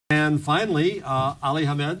And finally, Ali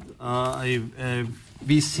Hamed, a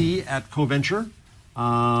VC at Coventure, who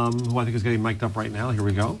I think is getting mic'd up right now. Here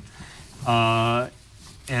we go.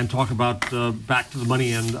 And talk about back to the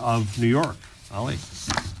money end of New York. Ali.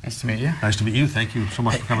 Nice to meet you. Nice to meet you. Thank you so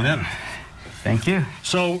much for coming in. Thank you.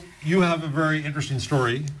 So you have a very interesting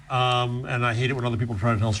story, and I hate it when other people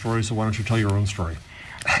try to tell stories, so why don't you tell your own story?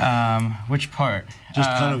 Which part? Just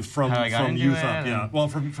kind of from youth up, yeah. Well,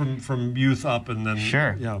 from youth up and then...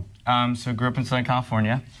 Sure. Yeah. So grew up in Southern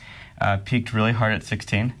California, peaked really hard at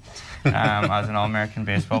 16. I was an All-American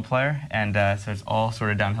baseball player, and so it's all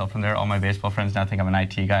sort of downhill from there. All my baseball friends now think I'm an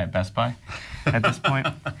IT guy at Best Buy at this point.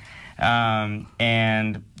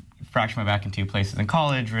 And fractured my back in 2 places in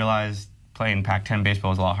college, realized playing Pac-10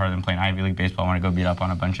 baseball was a lot harder than playing Ivy League baseball. I wanted to go beat up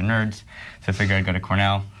on a bunch of nerds, so I figured I'd go to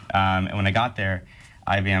Cornell. And when I got there,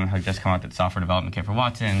 IBM had just come out with software development kit for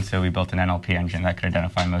Watson, so we built an NLP engine that could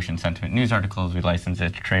identify motion sentiment news articles. We licensed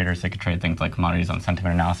it to traders. They could trade things like commodities on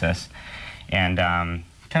sentiment analysis. And kind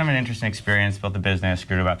of an interesting experience. Built the business,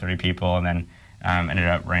 grew to about 30 people, and then ended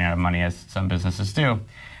up running out of money, as some businesses do,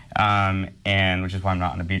 and which is why I'm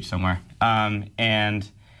not on a beach somewhere. And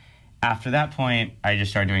after that point, I just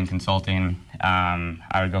started doing consulting.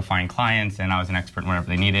 I would go find clients, and I was an expert in whatever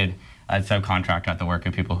they needed. I'd subcontract out the work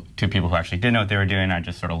of people to people who actually did know what they were doing. I'd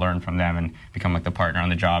just sort of learn from them and become like the partner on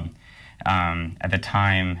the job. At the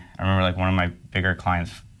time, I remember like one of my bigger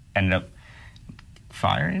clients ended up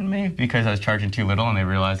firing me because I was charging too little, and they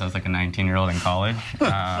realized I was like a 19-year-old in college.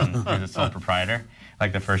 I was a sole proprietor.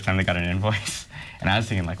 Like the first time they got an invoice, and I was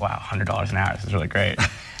thinking like, wow, $100 an hour, this is really great.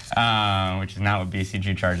 Which is not what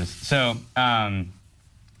BCG charges. So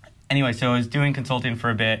anyway, so I was doing consulting for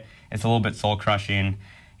a bit. It's a little bit soul-crushing,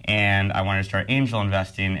 and I wanted to start angel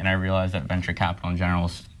investing, and I realized that venture capital in general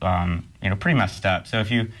is pretty messed up. So if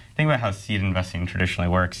you think about how seed investing traditionally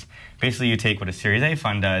works, basically you take what a Series A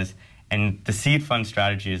fund does, and the seed fund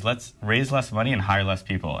strategy is let's raise less money and hire less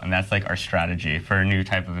people, and that's like our strategy for a new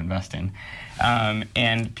type of investing.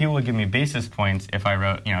 And people would give me basis points if I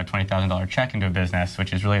wrote, a $20,000 check into a business,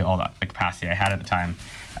 which is really all the capacity I had at the time.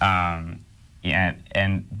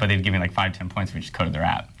 But they'd give me like 5, 10 points if we just coded their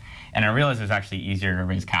app. And I realized it was actually easier to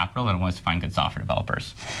raise capital than it was to find good software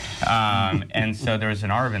developers. And so there was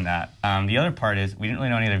an ARB in that. The other part is we didn't really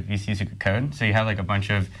know any other VCs who could code. So you have like a bunch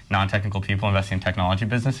of non-technical people investing in technology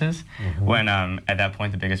businesses. When at that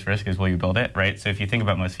point, the biggest risk is will you build it, right? So if you think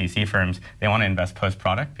about most VC firms, they want to invest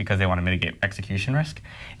post-product because they want to mitigate execution risk.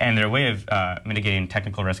 And their way of mitigating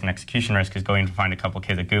technical risk and execution risk is going to find a couple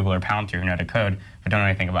kids at Google or Palantir who know how to code but don't know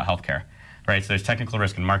anything about healthcare. Right, so there's technical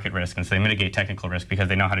risk and market risk, and so they mitigate technical risk because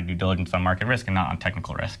they know how to do diligence on market risk and not on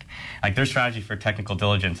technical risk. Like their strategy for technical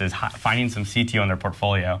diligence is finding some CTO in their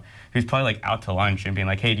portfolio who's probably like out to lunch and being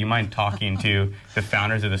like, hey, do you mind talking to the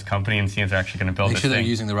founders of this company and seeing if they're actually going to build this thing? Make sure they're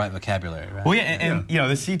using the right vocabulary, right? Well, yeah, and the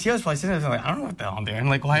CTO is probably sitting there like, I don't know what the hell I'm doing.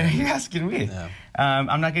 Like, why are you asking me? Yeah.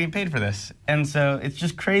 I'm not getting paid for this. And so it's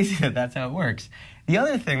just crazy that that's how it works. The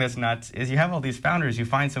other thing that's nuts is you have all these founders who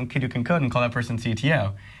find some kid who can code and call that person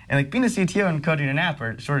CTO. And like being a CTO and coding an app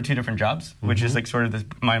are sort of 2 different jobs, which is like sort of this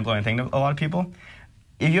mind-blowing thing to a lot of people.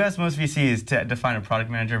 If you ask most VCs to define a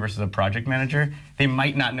product manager versus a project manager, they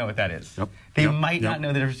might not know what that is. They might not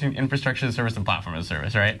know the difference between infrastructure as a service and platform as a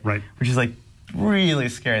service, right? Right. Which is like really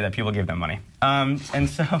scary that people give them money. And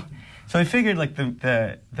so I figured like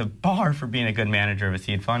the bar for being a good manager of a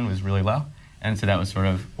seed fund was really low. And so that was sort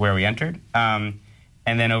of where we entered.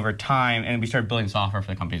 And then over time, and we started building software for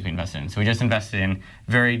the companies we invested in. So we just invested in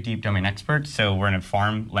very deep domain experts. So we're in a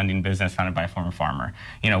farm lending business founded by a former farmer,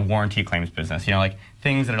 warranty claims business, like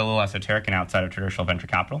things that are a little esoteric and outside of traditional venture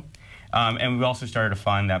capital. And we also started a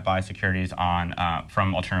fund that buys securities on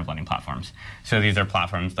from alternative lending platforms. So these are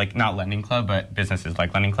platforms like not Lending Club, but businesses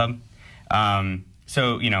like Lending Club.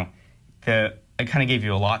 I kind of gave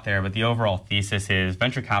you a lot there, but the overall thesis is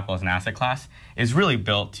venture capital as an asset class is really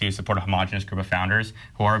built to support a homogenous group of founders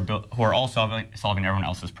who are all solving everyone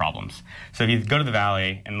else's problems. So if you go to the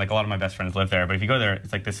Valley, and like a lot of my best friends live there, but if you go there,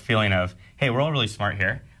 it's like this feeling of, hey, we're all really smart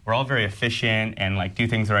here. We're all very efficient and like do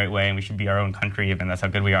things the right way, and we should be our own country, even that's how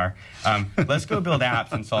good we are. Let's go build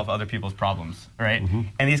apps and solve other people's problems, right?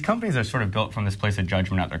 And these companies are sort of built from this place of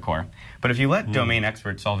judgment at their core. But if you let domain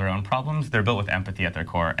experts solve their own problems, they're built with empathy at their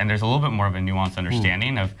core, and there's a little bit more of a nuanced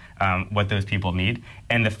understanding of what those people need.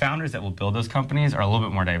 And the founders that will build those companies are a little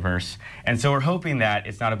bit more diverse. And so we're hoping that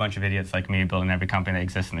it's not a bunch of idiots like me building every company that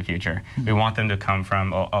exists in the future. We want them to come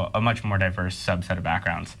from a much more diverse subset of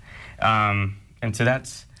backgrounds. And so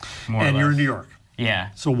that's more or less. And you're in New York. Yeah.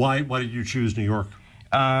 So why did you choose New York?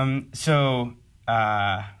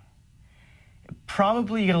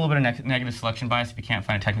 Probably you get a little bit of negative selection bias if you can't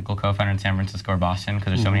find a technical co-founder in San Francisco or Boston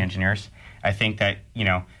because there's so many engineers. I think that,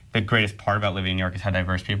 the greatest part about living in New York is how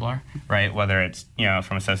diverse people are, right? Whether it's,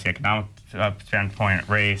 from a socioeconomic standpoint,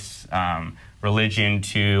 race, religion,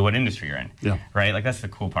 to what industry you're in, right? Like, that's the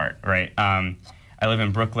cool part, right? I live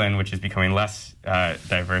in Brooklyn, which is becoming less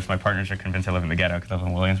diverse. My partners are convinced I live in the ghetto because I live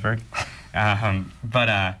in Williamsburg. And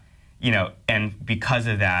because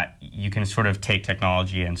of that, you can sort of take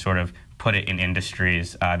technology and sort of put it in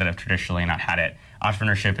industries that have traditionally not had it.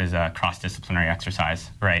 Entrepreneurship is a cross-disciplinary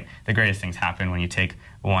exercise, right? The greatest things happen when you take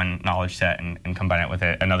one knowledge set and combine it with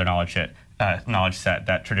another knowledge set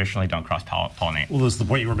that traditionally don't cross-pollinate. Well, this is the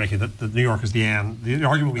point you were making, that New York is the and. The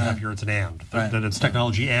argument we have here, it's an and. That it's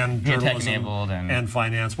technology and journalism tech-enabled and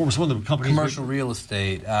finance. What were some of the companies? Commercial real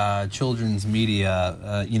estate, children's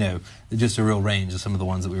media, just a real range of some of the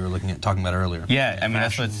ones that we were talking about earlier. Yeah, I mean,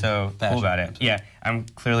 that's what's so cool about it. Yeah, I'm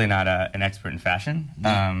clearly not an expert in fashion,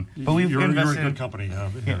 but you're a good company.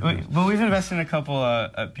 But we've invested in a couple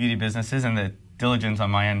of beauty businesses, and the diligence on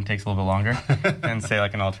my end takes a little bit longer than, say,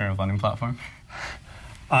 like an alternative lending platform.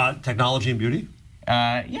 Technology and beauty?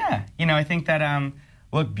 Yeah. I think that,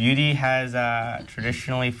 look, beauty has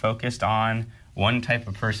traditionally focused on one type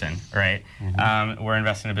of person, right? We're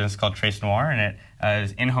investing in a business called Trace Noir, and it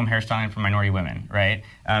is in-home hairstyling for minority women, right?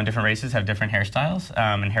 Different races have different hairstyles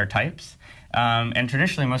and hair types. And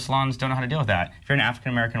traditionally, most salons don't know how to deal with that. If you're an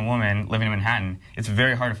African-American woman living in Manhattan, it's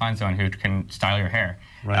very hard to find someone who can style your hair.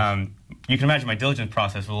 Right. You can imagine my diligence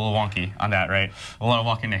process was a little wonky on that, right? A lot of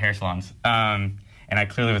walking into hair salons. And I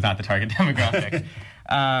clearly was not the target demographic.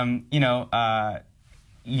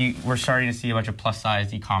 We're starting to see a bunch of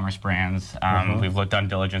plus-size e-commerce brands. We've done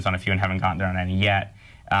diligence on a few and haven't gotten there on any yet.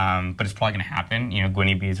 But it's probably going to happen.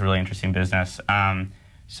 CUNYJ is a really interesting business.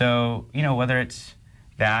 Whether it's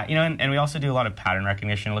that, and we also do a lot of pattern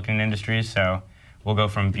recognition looking at industries. So we'll go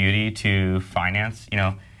from beauty to finance.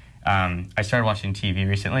 I started watching TV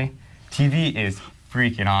recently. TV is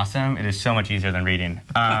freaking awesome. It is so much easier than reading.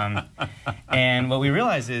 And what we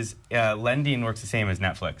realized is lending works the same as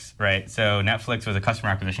Netflix, right? So Netflix was a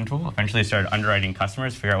customer acquisition tool. Eventually started underwriting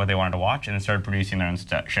customers, figure out what they wanted to watch, and then started producing their own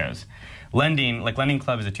shows. Lending, like Lending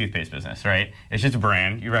Club, is a toothpaste business, right? It's just a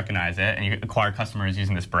brand. You recognize it, and you acquire customers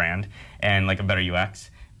using this brand and like a better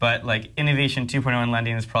UX. But like innovation 2.0 in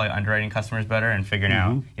lending is probably underwriting customers better and figuring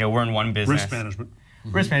out, we're in one business. Risk management.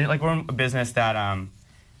 Risk management, like we're in a business that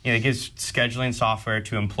it gives scheduling software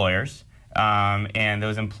to employers, and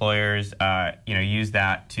those employers, use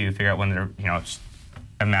that to figure out when they're,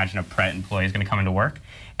 imagine a Pret employee is going to come into work,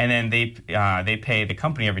 and then they pay the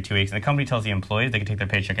company every 2 weeks, and the company tells the employees they can take their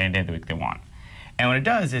paycheck any day of the week they want. And what it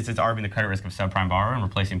does is it's arbing the credit risk of subprime borrower and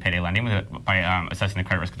replacing payday lending by assessing the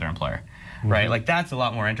credit risk of their employer, right? Like that's a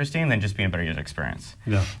lot more interesting than just being a better user experience.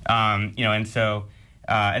 Yeah.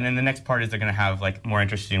 And then the next part is they're going to have like more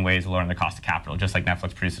interesting ways of lowering the cost of capital, just like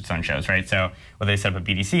Netflix produces its own shows, right? So whether they set up a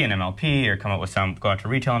BDC, an MLP, or come up with go out to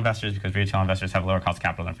retail investors because retail investors have lower cost of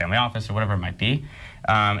capital than family office or whatever it might be.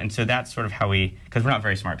 And so that's sort of how because we're not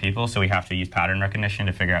very smart people, so we have to use pattern recognition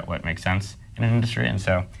to figure out what makes sense in an industry. And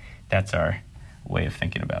so that's our way of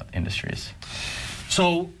thinking about industries.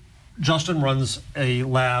 So Justin runs a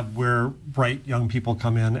lab where bright young people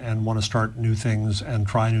come in and want to start new things and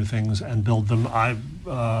try new things and build them. I've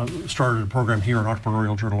started a program here in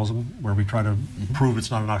entrepreneurial journalism where we try to prove it's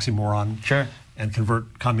not an oxymoron. Sure. And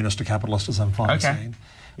convert communist to capitalist, as I'm fond of saying.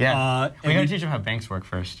 Yeah. We got to teach them how banks work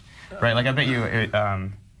first, right? Like I bet you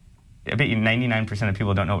 99% of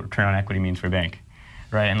people don't know what return on equity means for a bank.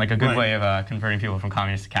 Right, and like a good way of converting people from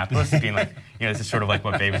communist to capitalist is being like, this is sort of like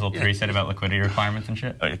what Basel III said about liquidity requirements and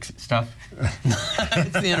stuff.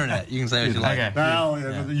 It's the internet. You can say what you like. Okay. Well,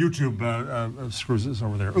 the YouTube screws us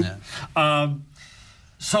over there. Yeah.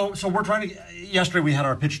 So we're trying to. Yesterday we had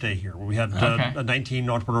our pitch day here, where we had 19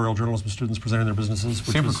 entrepreneurial journalism students presenting their businesses,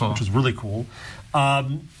 which was really cool.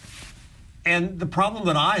 And the problem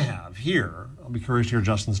that I have here, I'll be curious to hear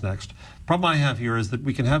Justin's next. The problem I have here is that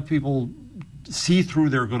we can have people see through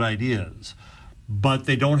their good ideas, but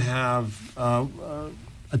they don't have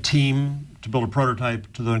a team to build a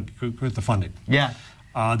prototype to get the funding. Yeah.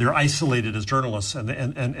 They're isolated as journalists, and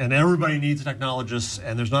everybody needs technologists,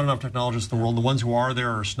 and there's not enough technologists in the world. The ones who are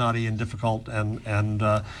there are snotty and difficult, we're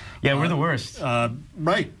the worst.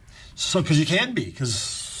 Right. So because you can be,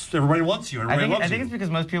 because everybody wants you. Everybody loves you. I think it's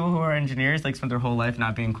because most people who are engineers spend their whole life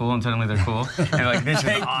not being cool, and suddenly they're cool. And like, this is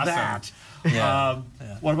awesome.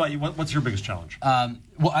 What about you? What's your biggest challenge?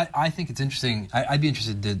 Well, I think it's interesting. I'd be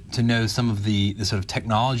interested to know some of the sort of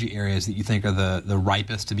technology areas that you think are the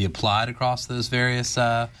ripest to be applied across those various.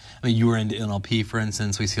 I mean, you were into NLP, for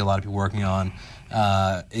instance. We see a lot of people working on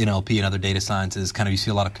NLP and other data sciences. Kind of, you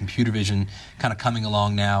see a lot of computer vision kind of coming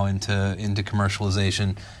along now into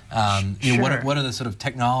commercialization. You know, what are the sort of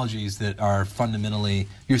technologies that are fundamentally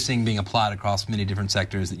you're seeing being applied across many different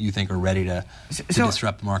sectors that you think are ready to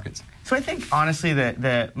disrupt the markets? So I think, honestly,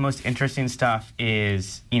 the most interesting stuff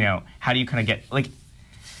is, you know, how do you kind of get, like,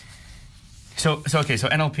 so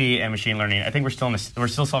NLP and machine learning, I think we're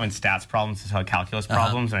still solving stats problems, so calculus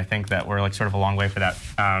problems, and I think that we're like sort of a long way for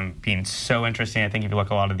that being so interesting. I think if you look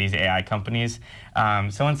at a lot of these AI companies,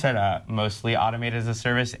 someone said mostly automated as a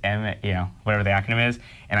service, you know, whatever the acronym is,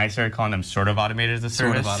 and I started calling them sort of automated as a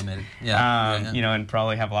service. Sort of automated, yeah. You know, and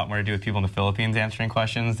probably have a lot more to do with people in the Philippines answering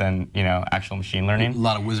questions than, you know, actual machine learning. A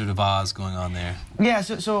lot of Wizard of Oz going on there. Yeah,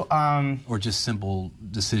 or just simple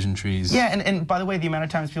decision trees. Yeah, and by the way, the amount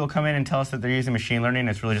of times people come in and tell us that they're using machine learning,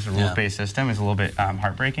 it's really just a rules-based system, is a little bit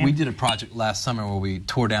heartbreaking. We did a project last summer where we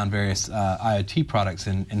tore down various IoT products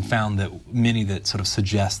and found that many that sort of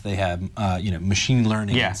suggest they have, you know, machine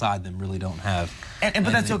learning inside them really don't have. But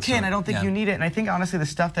that's okay, and I don't think you need it. And I think, honestly, the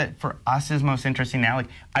stuff that for us is most interesting now, like,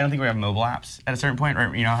 I don't think we have mobile apps at a certain point,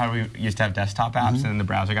 right? You know how we used to have desktop apps, and then the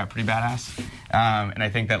browser got pretty badass? And I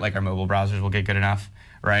think that, like, our mobile browsers will get good enough,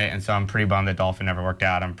 right? And so I'm pretty bummed that Dolphin never worked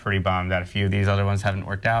out. I'm pretty bummed that a few of these other ones haven't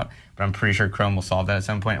worked out, but I'm pretty sure Chrome will solve that at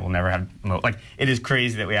some point. It will never have, like, it is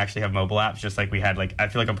crazy that we actually have mobile apps, just like we had, like, I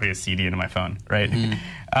feel like I'm putting a CD into my phone, right?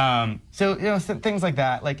 So, you know, things like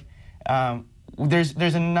that, like, there's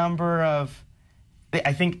a number of,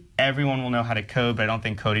 I think everyone will know how to code, but I don't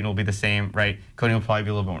think coding will be the same, right? Coding will probably be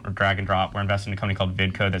a little bit more drag and drop. We're investing in a company called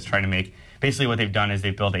VidCode that's trying to make, basically what they've done is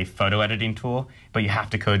they've built a photo editing tool, but you have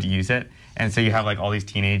to code to use it. And so you have like all these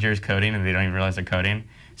teenagers coding and they don't even realize they're coding.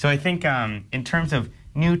 So I think in terms of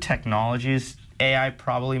new technologies, AI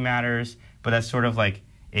probably matters, but that's sort of like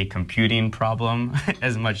a computing problem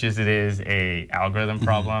as much as it is a algorithm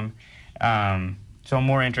problem. So I'm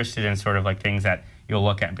more interested in sort of like things that you'll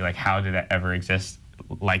look at and be like, how did that ever exist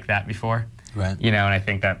like that before? Right. You know, and I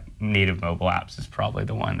think that native mobile apps is probably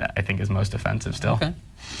the one that I think is most offensive still. Okay.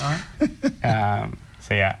 All right.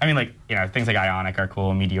 So yeah, I mean, like, you know, things like Ionic are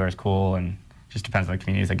cool, Meteor is cool, and just depends on the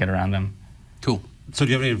communities that get around them. Cool. So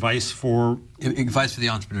do you have any advice for the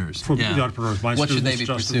entrepreneurs? For the entrepreneurs, what should they be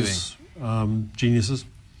pursuing? Geniuses.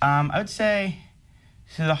 I would say,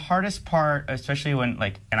 so the hardest part, especially when,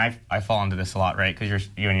 like, and I fall into this a lot, right? Because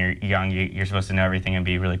when you're young, you're supposed to know everything and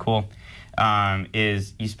be really cool.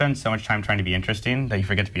 Is you spend so much time trying to be interesting that you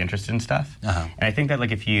forget to be interested in stuff. And I think that,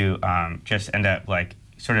 like, if you just end up like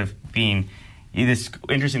sort of being, this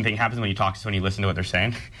interesting thing happens when you talk to someone, you listen to what they're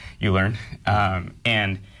saying, you learn,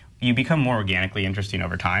 and you become more organically interesting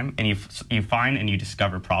over time, and you find and you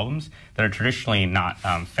discover problems that are traditionally not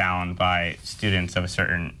found by students of a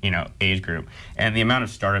certain, you know, age group. And the amount of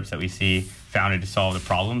startups that we see founded to solve the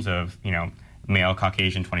problems of, you know, male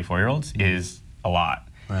Caucasian 24-year-olds is a lot,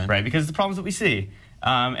 right? Because it's the problems that we see.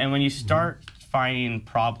 And when you start finding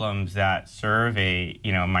problems that serve a,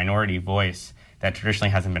 you know, minority voice that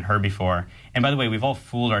traditionally hasn't been heard before, and by the way, we've all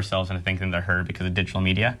fooled ourselves into thinking they're heard because of digital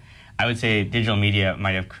media. I would say digital media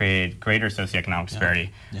might have created greater socioeconomic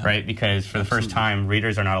disparity, right? Because for the first time,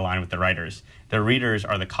 readers are not aligned with the writers. The readers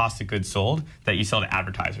are the cost of goods sold that you sell to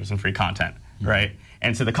advertisers and free content, right?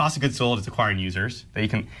 And so the cost of goods sold is acquiring users that you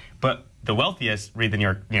can, but the wealthiest read the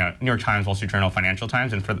New York Times, Wall Street Journal, Financial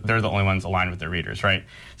Times, and they're the only ones aligned with their readers, right?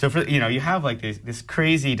 So for, you know, you have like this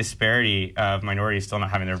crazy disparity of minorities still not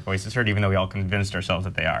having their voices heard, even though we all convinced ourselves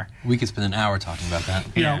that they are. We could spend an hour talking about that.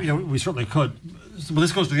 Yeah, we certainly could. Well,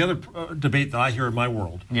 this goes to the other debate that I hear in my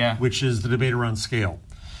world, which is the debate around scale.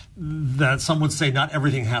 That some would say not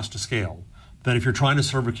everything has to scale. That if you're trying to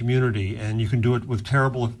serve a community and you can do it with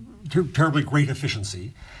terribly great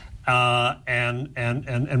efficiency,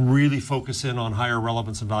 and really focus in on higher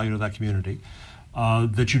relevance and value to that community,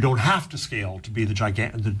 that you don't have to scale to be the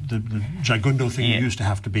gigundo thing you used to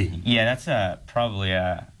have to be. Yeah, that's probably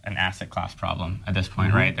an asset class problem at this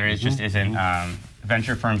point, right? There just isn't.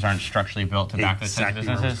 Venture firms aren't structurally built to back those types of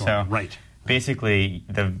businesses. So basically,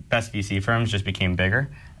 the best VC firms just became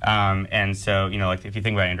bigger. And so, you know, like if you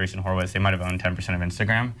think about Andreessen Horowitz, they might have owned 10% of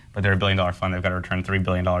Instagram, but they're a $1 billion fund. They've got to return $3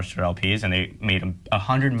 billion to their LPs, and they made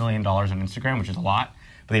 $100 million on Instagram, which is a lot,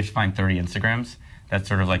 but they have to find 30 Instagrams. That's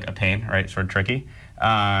sort of like a pain, right? Sort of tricky.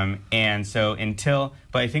 And so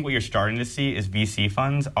but I think what you're starting to see is VC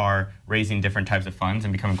funds are raising different types of funds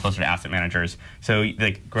and becoming closer to asset managers. So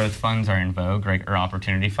like growth funds are in vogue, right, or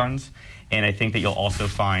opportunity funds. And I think that you'll also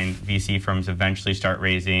find VC firms eventually start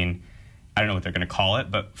raising, I don't know what they're going to call it,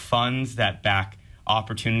 but funds that back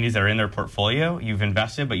opportunities that are in their portfolio. You've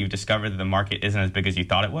invested, but you've discovered that the market isn't as big as you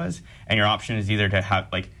thought it was. And your option is either to have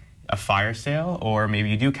like a fire sale, or maybe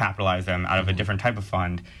you do capitalize them out of a different type of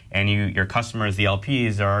fund. And your customers, the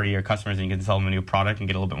LPs, are already your customers, and you can sell them a new product and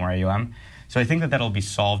get a little bit more AUM. So I think that that'll be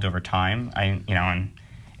solved over time.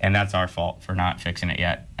 And that's our fault for not fixing it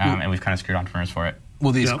yet. And we've kind of screwed entrepreneurs for it.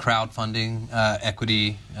 Will these crowdfunding,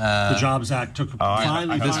 equity... the Jobs Act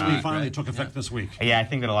finally took effect this week. Yeah, I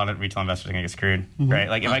think that a lot of retail investors are going to get screwed, right?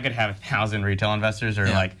 Like, if I could have 1,000 retail investors or,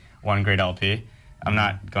 like, one great LP, I'm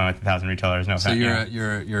not going with 1,000 retailers, no offense. So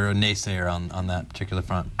you're a naysayer on that particular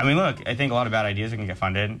front? I mean, look, I think a lot of bad ideas are going to get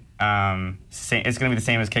funded. It's going to be the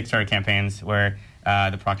same as Kickstarter campaigns where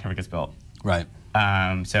the product never gets built. Right.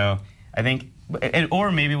 So I think...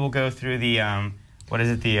 or maybe we'll go through the,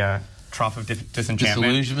 the trough of disenchantment.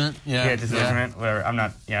 Disillusionment? Yeah, disillusionment. Where I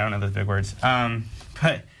don't know those big words.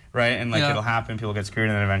 But, right, and like it'll happen, people get screwed,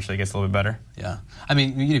 and then eventually it gets a little bit better. Yeah. I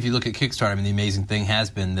mean, if you look at Kickstarter, I mean, the amazing thing has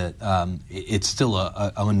been that it's still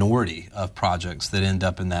a minority of projects that end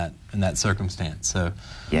up in that circumstance. So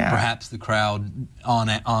perhaps the crowd on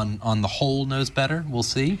the whole knows better. We'll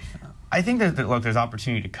see. I think that look, there's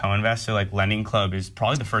opportunity to co-invest. So like Lending Club is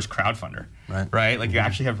probably the first crowdfunder, right? Like you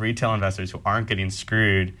actually have retail investors who aren't getting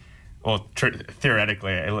screwed. Well,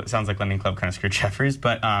 theoretically, it sounds like Lending Club kind of screwed Jefferies,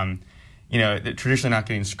 but traditionally not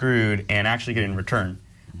getting screwed and actually getting return.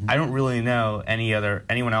 I don't really know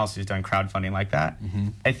anyone else who's done crowdfunding like that.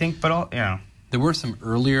 I think, there were some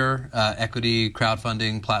earlier equity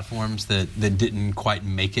crowdfunding platforms that didn't quite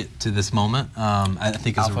make it to this moment. I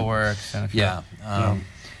think AlphaWorks.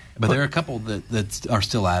 But there are a couple that are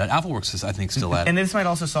still at it. AlphaWorks is, I think, still at it. And this might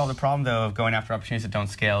also solve the problem, though, of going after opportunities that don't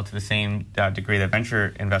scale to the same degree that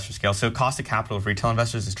venture investors scale. So cost of capital of retail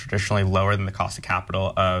investors is traditionally lower than the cost of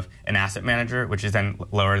capital of an asset manager, which is then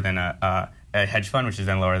lower than a hedge fund, which is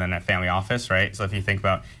then lower than a family office, right? So if you think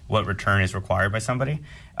about what return is required by somebody.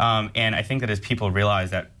 And I think that as people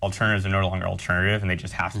realize that alternatives are no longer alternative and they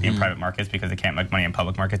just have to be in private markets because they can't make money in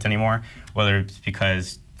public markets anymore, whether it's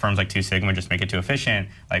because firms like Two Sigma just make it too efficient,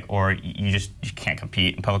 or you can't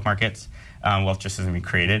compete in public markets. Wealth just isn't being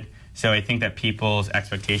created. So I think that people's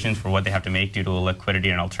expectations for what they have to make due to liquidity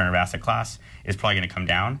in an alternative asset class is probably going to come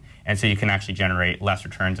down. And so you can actually generate less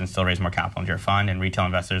returns and still raise more capital into your fund. And retail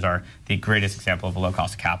investors are the greatest example of a low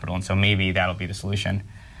cost of capital. And so maybe that'll be the solution.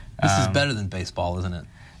 This is better than baseball, isn't it?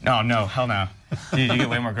 No, hell no. Dude, you get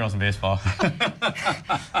way more girls in baseball. Oh,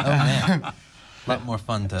 man. A lot more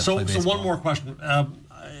fun to play baseball. So one more question.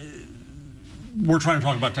 We're trying to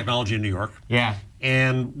talk about technology in New York. Yeah.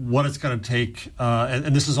 And what it's going to take,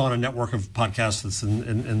 and this is on a network of podcasts that's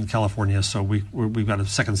in California, so we've got a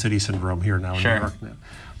second city syndrome here now in New York.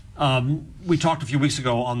 We talked a few weeks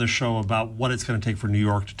ago on this show about what it's going to take for New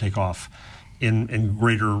York to take off in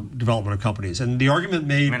greater development of companies. And the argument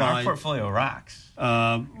made by... our portfolio rocks.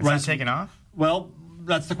 It's not taking off? Well,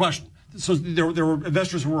 that's the question. So there were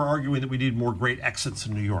investors who were arguing that we need more great exits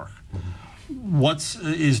in New York.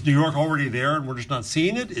 Is New York already there and we're just not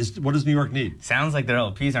seeing it? What does New York need? Sounds like their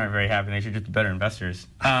LPs aren't very happy. They should just be better investors.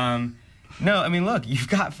 No, I mean, look, you've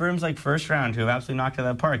got firms like First Round who have absolutely knocked it out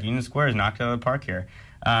of the park. Union Square has knocked it out of the park here.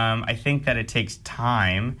 I think that it takes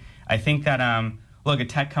time. I think that, look, a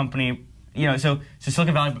tech company, so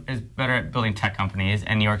Silicon Valley is better at building tech companies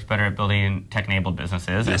and New York's better at building tech-enabled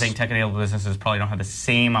businesses. Yes. I think tech-enabled businesses probably don't have the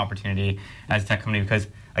same opportunity as a tech company because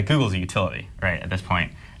Google's a utility, right, at this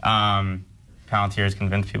point. Palantir has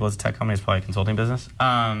convinced people it's a tech company. It's probably a consulting business, with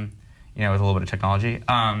a little bit of technology.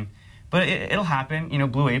 But it'll happen.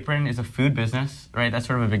 Blue Apron is a food business, right? That's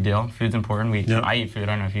sort of a big deal. Food's important. I eat food. I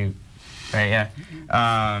don't know if you, right?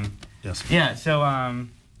 Yeah. Yes. Yeah. So I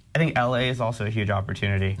think LA is also a huge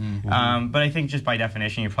opportunity. But I think just by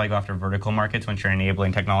definition, you probably go after vertical markets once you're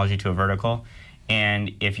enabling technology to a vertical.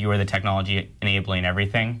 And if you are the technology enabling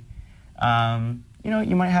everything,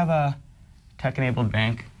 you might have a tech-enabled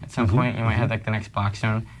bank at some point. You might have the next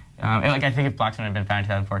Blackstone. I think if Blackstone had been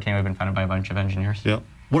founded in 2014, it would have been founded by a bunch of engineers. Yeah.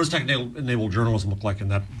 What does tech-enabled journalism look like in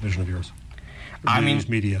that vision of yours?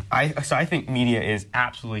 Media. I think media is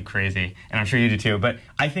absolutely crazy, and I'm sure you do too. But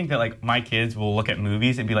I think that my kids will look at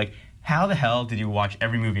movies and be like, how the hell did you watch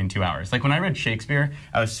every movie in 2 hours? When I read Shakespeare,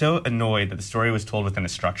 I was so annoyed that the story was told within a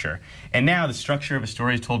structure. And now the structure of a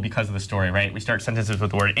story is told because of the story, right? We start sentences with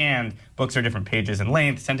the word and, books are different pages in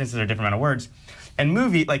length, sentences are different amount of words. And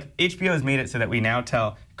HBO has made it so that we now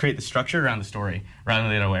tell create the structure around the story rather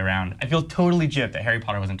than the other way around. I feel totally gypped that Harry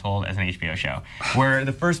Potter wasn't told as an HBO show, where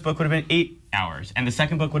the first book would have been 8 hours and the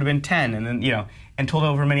second book would have been 10, and then and told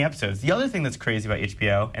over many episodes. The other thing that's crazy about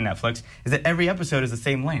HBO and Netflix is that every episode is the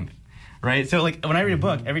same length, right? So like when I read a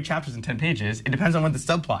book, every chapter's in 10 pages. It depends on when the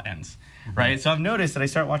subplot ends, right? So I've noticed that I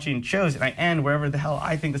start watching shows and I end wherever the hell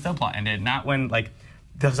I think the subplot ended, not when like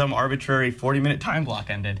some arbitrary 40-minute time block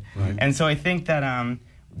ended. Right. And so I think that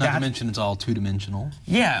not to mention it's all two-dimensional.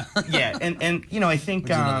 Yeah, and I think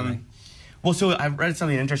well, so I've read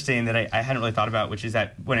something interesting that I hadn't really thought about, which is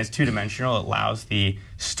that when it's two-dimensional, it allows the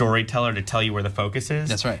storyteller to tell you where the focus is.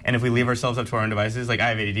 That's right. And if we leave ourselves up to our own devices, like I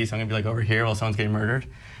have ADD, so I'm gonna be like over here while someone's getting murdered,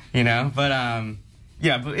 But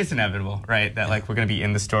but it's inevitable, right? That like we're gonna be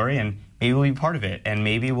in the story, and maybe we'll be part of it, and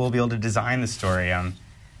maybe we'll be able to design the story.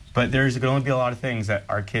 But there's going to be a lot of things that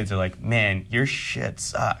our kids are like, man, your shit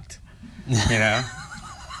sucked, Yeah,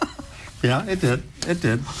 it did. It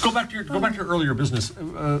did. Go back to your earlier business,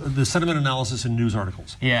 the sentiment analysis in news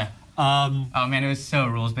articles. Yeah. Oh man, it was so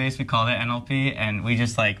rules based. We called it NLP, and we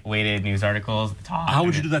just like weighted news articles at the top. How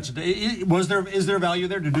would you do that today? Is there value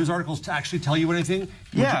there? Do news articles actually tell you anything?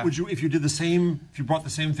 Yeah. Would you if you did the same? If you brought the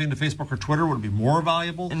same thing to Facebook or Twitter, would it be more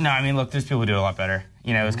valuable? No, I mean, look, there's people who do it a lot better.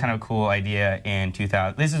 It was kind of a cool idea in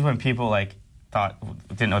 2000. This is when people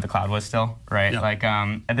didn't know what the cloud was still, right?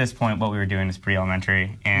 Yeah. At this point, what we were doing is pretty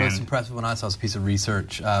elementary. And most impressive when I saw was a piece of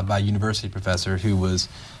research by a university professor who was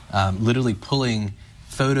literally pulling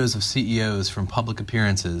photos of CEOs from public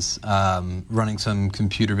appearances, running some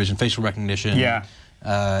computer vision, facial recognition,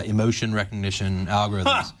 emotion recognition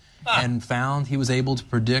algorithms, and found he was able to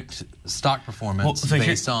predict stock performance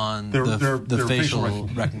based on the facial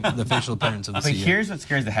appearance of the CEO. But here's what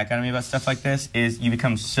scares the heck out of me about stuff like this is you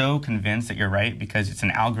become so convinced that you're right because it's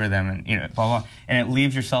an algorithm and blah blah, and it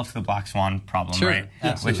leaves yourself to the black swan problem, right?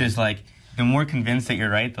 Absolutely. Which is like, the more convinced that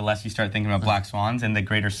you're right, the less you start thinking about black swans and the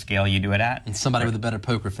greater scale you do it at. And somebody with a better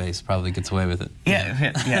poker face probably gets away with it.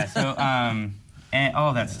 Yeah. So, and all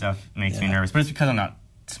of that stuff makes me nervous. But it's because I'm not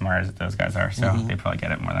smart as those guys are, so they probably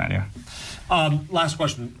get it more than I do. Last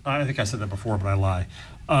question. I think I said that before, but I lie.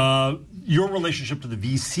 Your relationship to the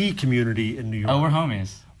VC community in New York. Oh, we're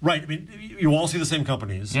homies. Right. I mean, you all see the same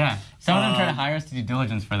companies. Yeah. Some of them try to hire us to do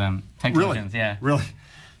diligence for them. Tech diligence, yeah. Really?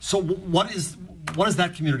 So what is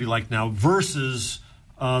that community like now versus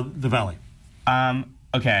the Valley?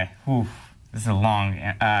 Okay. Whew. This is a long.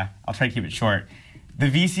 I'll try to keep it short. The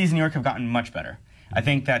VCs in New York have gotten much better. I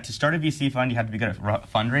think that to start a VC fund, you have to be good at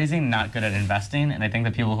fundraising, not good at investing. And I think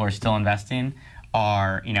the people who are still investing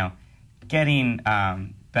are, getting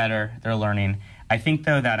better. They're learning. I think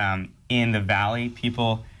though that in the Valley,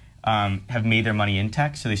 people have made their money in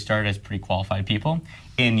tech, so they started as pretty qualified people.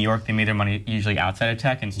 In New York, they made their money usually outside of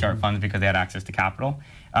tech and start funds because they had access to capital.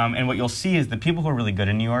 And what you'll see is the people who are really good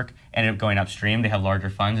in New York ended up going upstream. They have larger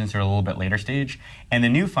funds and so they're a little bit later stage. And the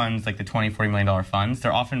new funds, like the $20, $40 million funds,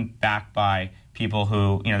 they're often backed by people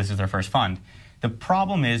who, this is their first fund. The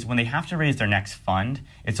problem is when they have to raise their next fund,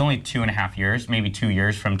 it's only 2.5 years, maybe 2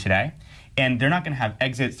 years from today. And they're not going to have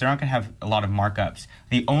exits. They're not going to have a lot of markups.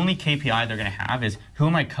 The only KPI they're going to have is who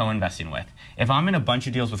am I co-investing with? If I'm in a bunch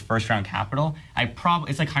of deals with first-round capital,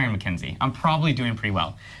 it's like hiring McKinsey. I'm probably doing pretty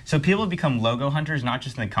well. So people become logo hunters, not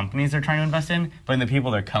just in the companies they're trying to invest in, but in the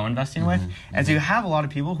people they're co-investing with. And so you have a lot of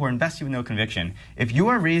people who are investing with no conviction. If you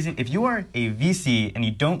are a VC and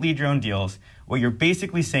you don't lead your own deals, what you're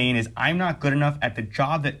basically saying is, I'm not good enough at the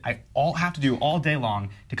job that I have to do all day long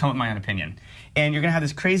to come up with my own opinion. And you're going to have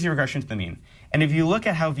this crazy regression to the mean. And if you look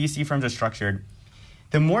at how VC firms are structured,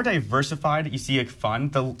 the more diversified you see a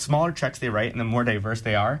fund, the smaller checks they write and the more diverse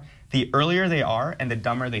they are, the earlier they are and the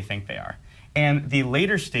dumber they think they are. And the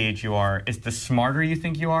later stage you are is the smarter you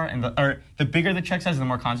think you are, and the bigger the check size, the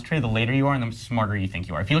more concentrated, the later you are, and the smarter you think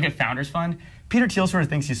you are. If you look at Founders Fund, Peter Thiel sort of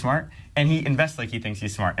thinks he's smart, and he invests like he thinks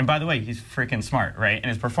he's smart. And by the way, he's freaking smart, right? And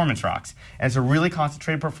his performance rocks. And it's a really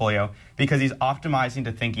concentrated portfolio because he's optimizing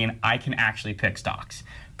to thinking, I can actually pick stocks.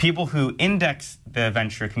 People who index the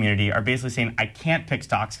venture community are basically saying, I can't pick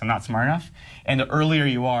stocks, I'm not smart enough. And the earlier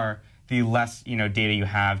you are, the less data you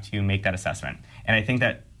have to make that assessment. And I think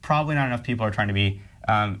that probably not enough people are trying to be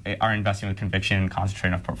are investing with conviction and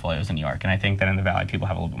concentrating enough portfolios in New York. And I think that in the Valley, people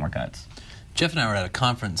have a little bit more guts. Jeff and I were at a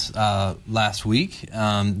conference last week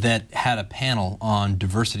that had a panel on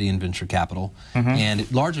diversity in venture capital, and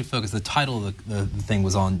it largely focused. The title of the thing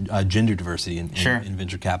was on gender diversity in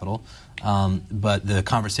venture capital, but the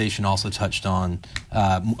conversation also touched on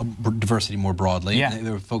diversity more broadly. Yeah.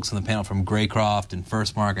 There were folks on the panel from Graycroft and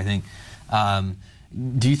Firstmark, I think.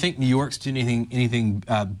 Do you think New York's doing anything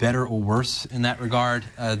better or worse in that regard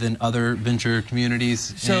than other venture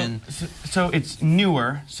communities? So it's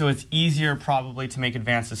newer, so it's easier probably to make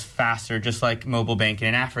advances faster, just like mobile banking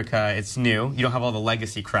in Africa. It's new. You don't have all the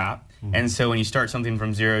legacy crap. And so when you start something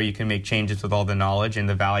from zero, you can make changes with all the knowledge, and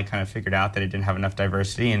the Valley kind of figured out that it didn't have enough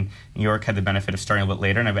diversity, and New York had the benefit of starting a little bit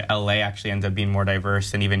later, and I bet LA actually ends up being more diverse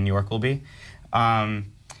than even New York will be.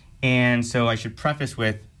 And so I should preface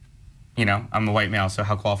with, you know, I'm a white male, so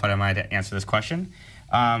how qualified am I to answer this question?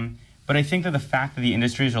 But I think that the fact that the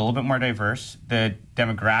industries are a little bit more diverse, the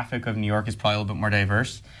demographic of New York is probably a little bit more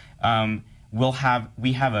diverse,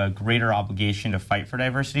 we have a greater obligation to fight for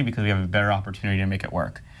diversity because we have a better opportunity to make it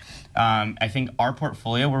work. I think our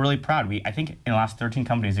portfolio, we're really proud. I think in the last 13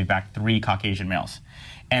 companies, we've backed 3 Caucasian males.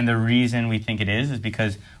 And the reason we think it is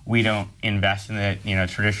because we don't invest in the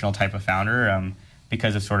traditional type of founder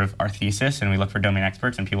because of sort of our thesis, and we look for domain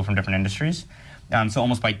experts and people from different industries. So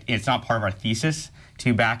almost it's not part of our thesis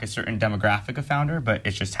to back a certain demographic of founder, but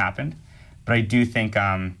it's just happened. But I do think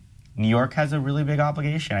New York has a really big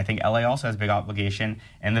obligation. I think LA also has a big obligation,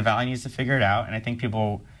 and the Valley needs to figure it out. And I think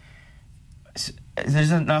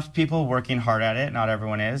there's enough people working hard at it. Not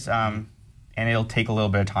everyone is, and it'll take a little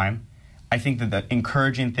bit of time. I think that the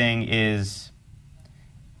encouraging thing is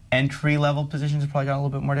entry-level positions have probably got a little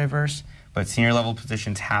bit more diverse, but senior-level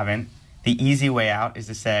positions haven't. The easy way out is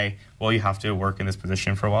to say, well, you have to work in this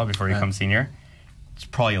position for a while before you become senior. It's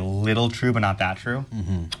probably a little true, but not that true.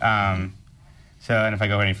 And if I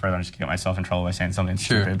go any further, I'm just going to get myself in trouble by saying something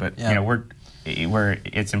stupid. But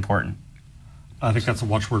it's important. I think that's a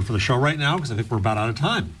watchword for the show right now because I think we're about out of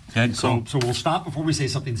time. Good, so we'll stop before we say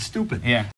something stupid. Yeah.